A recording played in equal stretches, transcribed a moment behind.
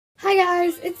Hi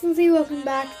guys, it's Lindsay. Welcome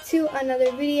back to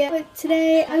another video. But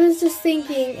today I was just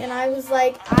thinking and I was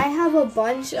like, I have a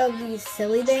bunch of these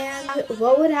silly bands.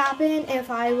 What would happen if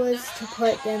I was to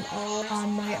put them all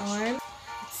on my arm?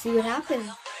 Let's see what happens.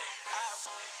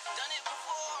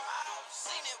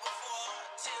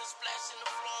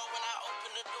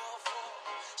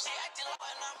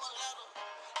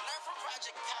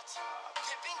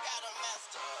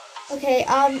 Okay,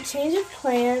 change of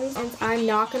plans, and I'm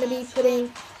not going to be putting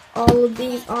all of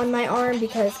these on my arm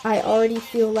because I already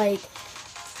feel like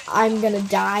I'm going to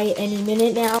die any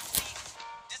minute now.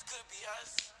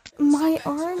 My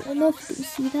arm, I don't know if you can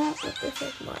see that, but this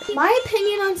is mine. My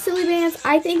opinion on silly bands,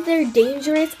 I think they're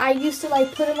dangerous. I used to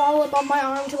put them all up on my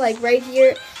arm to right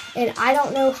here, and I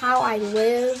don't know how I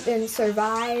lived and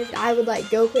survived. I would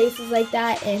go places like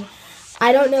that, and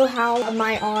I don't know how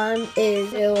my arm is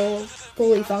still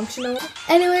fully functional.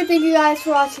 Anyway, thank you guys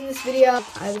for watching this video.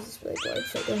 I was just really bored,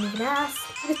 so don't even ask.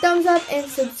 Give a thumbs up and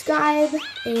subscribe,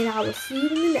 and I will see you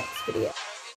in the next video.